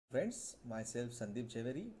Friends, myself Sandeep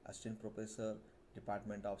Javheri, Assistant Professor,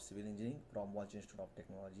 Department of Civil Engineering from Walchand Institute of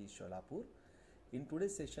Technology, Solapur. In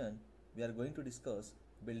today's session, we are going to discuss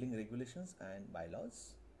building regulations and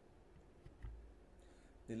bylaws.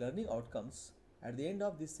 The learning outcomes. At the end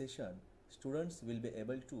of this session, students will be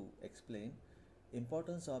able to explain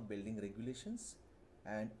importance of building regulations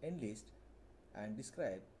and enlist and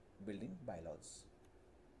describe building bylaws.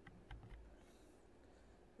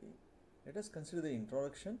 Let us consider the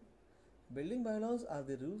introduction. Building bylaws are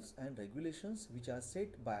the rules and regulations which are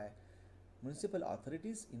set by municipal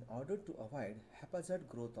authorities in order to avoid haphazard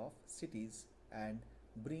growth of cities and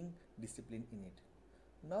bring discipline in it.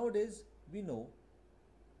 Nowadays, we know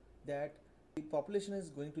that the population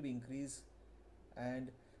is going to be increased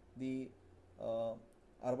and the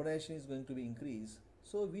urbanization is going to be increased.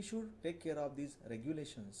 So we should take care of these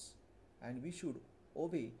regulations and we should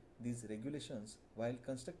obey these regulations while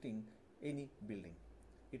constructing any building.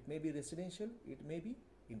 It may be residential, it may be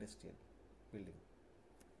industrial building.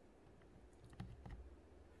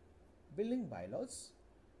 Building bylaws.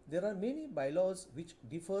 There are many bylaws which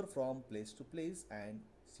differ from place to place and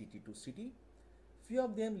city to city. Few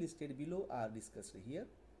of them listed below are discussed here.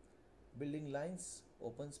 Building lines,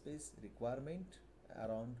 open space requirement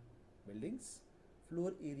around buildings,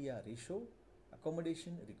 floor area ratio,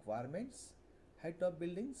 accommodation requirements, height of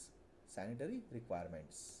buildings, sanitary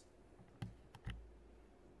requirements.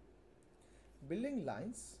 Building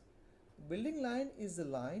lines. Building line is the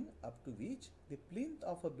line up to which the plinth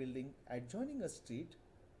of a building adjoining a street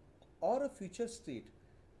or a future street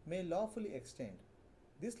may lawfully extend.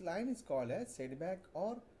 This line is called as setback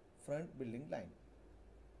or front building line.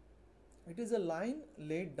 It is a line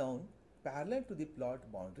laid down parallel to the plot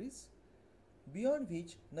boundaries, beyond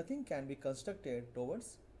which nothing can be constructed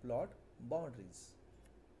towards plot boundaries.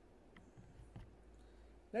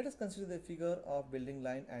 Let us consider the figure of building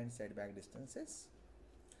line and setback distances.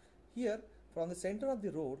 Here, from the center of the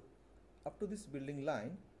road up to this building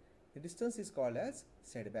line, the distance is called as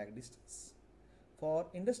setback distance. For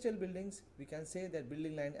industrial buildings, we can say that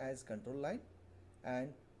building line as control line,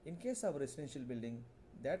 and in case of residential building,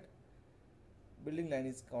 that building line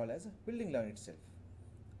is called as building line itself.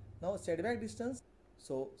 Now setback distance.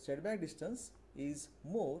 So setback distance is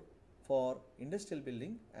more for industrial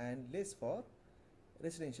building and less for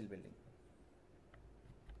residential building.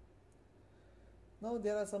 Now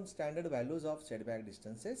there are some standard values of setback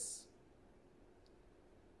distances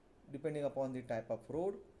depending upon the type of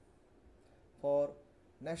road. For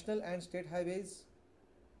national and state highways,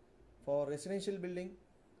 for residential building,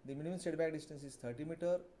 the minimum setback distance is 30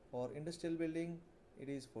 meter. For industrial building, it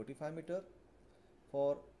is 45 meter.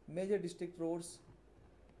 For major district roads,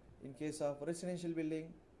 in case of residential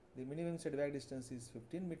building, the minimum setback distance is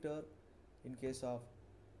 15 meter. In case of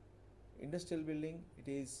industrial building, it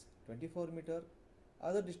is 24 meter.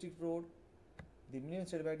 Other district road, the minimum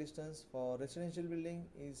setback distance for residential building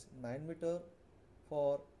is 9 meter.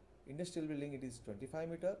 For industrial building, it is 25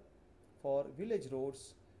 meter. For village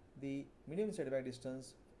roads, the minimum setback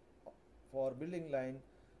distance for building line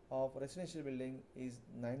of residential building is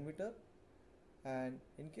 9 meter, and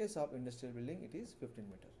in case of industrial building, it is 15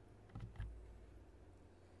 meter.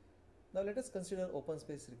 Now let us consider open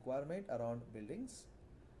space requirement around buildings.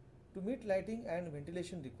 To meet lighting and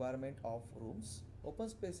ventilation requirement of rooms, open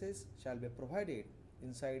spaces shall be provided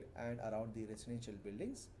inside and around the residential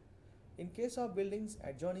buildings. In case of buildings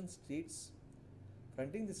adjoining streets,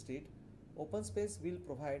 fronting the street, open space will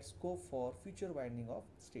provide scope for future widening of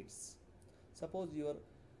streets. Suppose your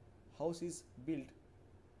house is built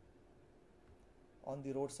on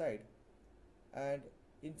the roadside and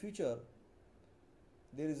in future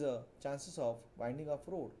there is a chances of winding of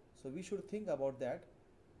road, so we should think about that.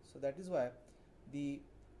 So that is why the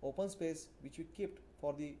open space which we kept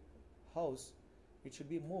for the house, it should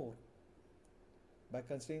be more by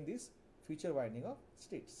considering this future winding of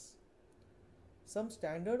streets. Some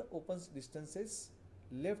standard open distances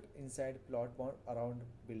left inside plot bound around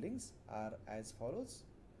buildings are as follows.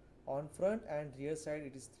 On front and rear side,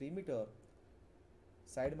 it is 3 meter.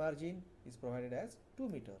 Side margin is provided as 2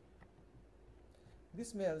 meter.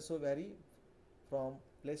 This may also vary from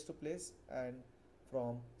place to place and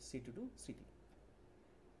from city to city.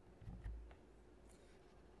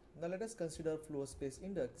 Now let us consider floor space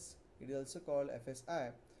index. It is also called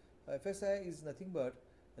FSI. FSI is nothing but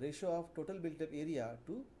ratio of total built up area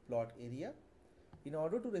to plot area. In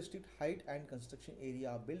order to restrict height and construction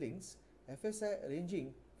area of buildings, FSI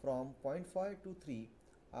ranging from 0.5 to 3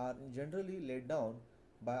 are generally laid down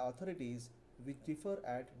by authorities which differ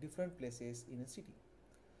at different places in a city.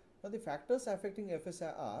 Now the factors affecting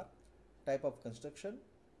FSI are type of construction,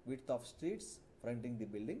 width of streets, fronting the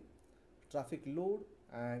building, traffic load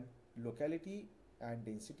and locality and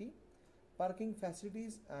density, parking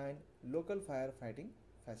facilities and local firefighting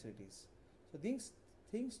facilities. So these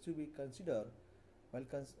things to be considered while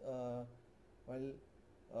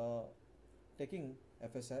taking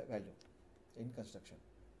FSI value in construction.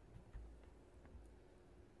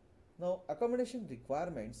 Now, accommodation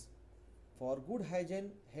requirements. For good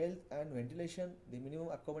hygiene, health and ventilation, the minimum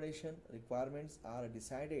accommodation requirements are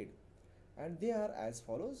decided and they are as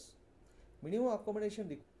follows. Minimum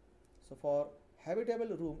accommodation. So for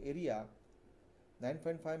habitable room area,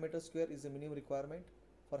 9.5 meter square is the minimum requirement.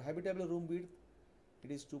 For habitable room width, it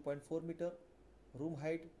is 2.4 meter. Room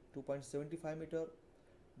height 2.75 meter.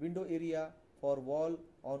 Window area for wall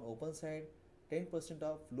on open side 10%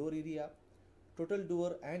 of floor area. Total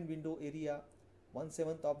door and window area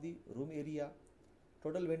 1/7 of the room area.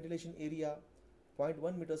 Total ventilation area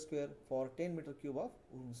 0.1 meter square for 10 meter cube of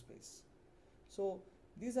room space. So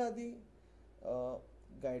these are the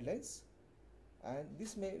guidelines, and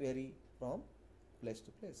this may vary from place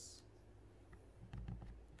to place.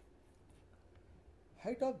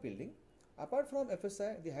 Height of building. Apart from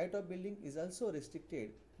FSI, the height of building is also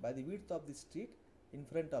restricted by the width of the street in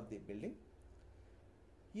front of the building.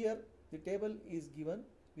 Here the table is given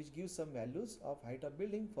which gives some values of height of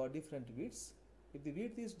building for different widths. If the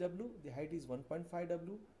width is W, the height is 1.5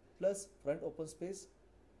 W plus front open space.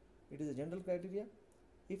 It is a general criteria.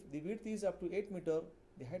 If the width is up to 8 meter,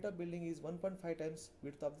 the height of building is 1.5 times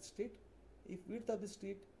width of the street. If width of the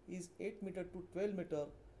street is 8 meter to 12 meter,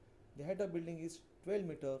 the height of building is 12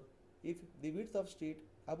 meter. If the width of street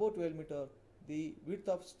above 12 meter, the width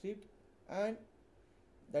of street and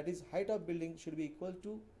that is height of building should be equal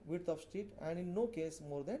to width of street and in no case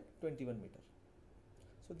more than 21 meter.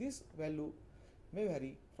 So this value may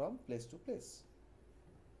vary from place to place.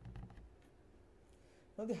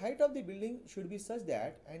 Now the height of the building should be such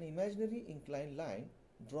that an imaginary inclined line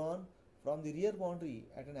drawn from the rear boundary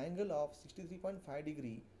at an angle of 63.5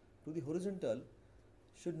 degree to the horizontal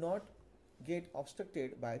should not get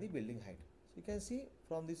obstructed by the building height. So you can see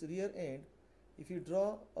from this rear end, if you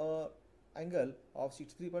draw a angle of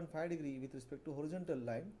 63.5 degree with respect to horizontal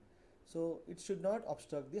line, so it should not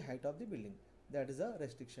obstruct the height of the building. That is a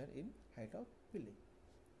restriction in height of building.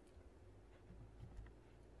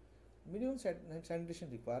 Minimum sanitation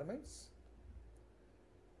requirements.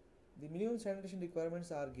 The minimum sanitation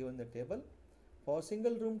requirements are given in the table. For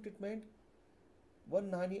single room treatment, 1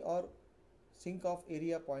 nani or sink of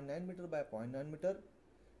area 0.9 meter by 0.9 meter.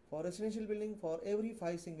 For residential building, for every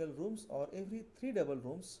 5 single rooms or every 3 double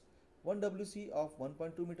rooms, 1 WC of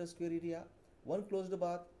 1.2 meter square area, 1 closed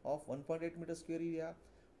bath of 1.8 meter square area,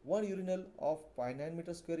 1 urinal of 0.9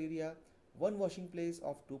 meter square area, 1 washing place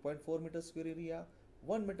of 2.4 meter square area,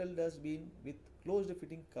 1 metal dustbin with closed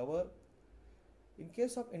fitting cover. In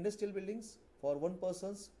case of industrial buildings, for 1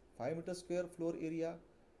 person's 5 meter square floor area,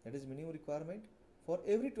 that is minimum requirement. For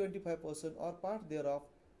every 25 person or part thereof,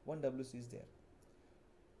 1 WC is there.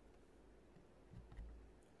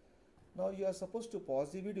 Now you are supposed to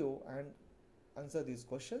pause the video and answer these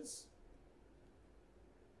questions.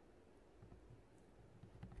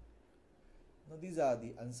 Now these are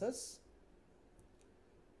the answers.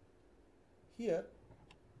 Here,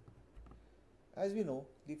 as we know,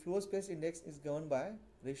 the floor space index is governed by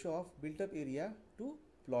ratio of built up area to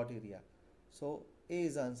plot area. So A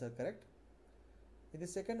is the answer correct. In the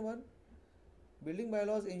second one, building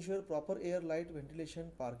bylaws ensure proper air, light,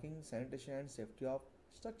 ventilation, parking, sanitation and safety of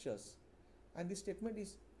structures. And this statement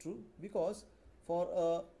is true because for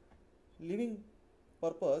a living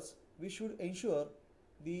purpose, we should ensure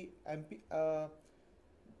the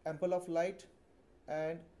ample of light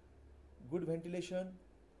and good ventilation,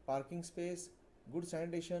 parking space, good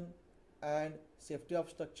sanitation and safety of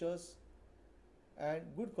structures and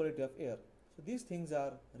good quality of air. So these things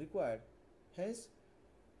are required. Hence,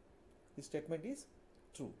 this statement is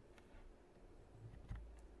true.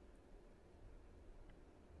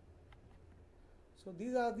 So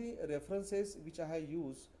these are the references which I have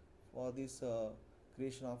used for this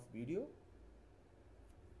creation of video.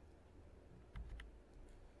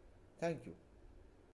 Thank you.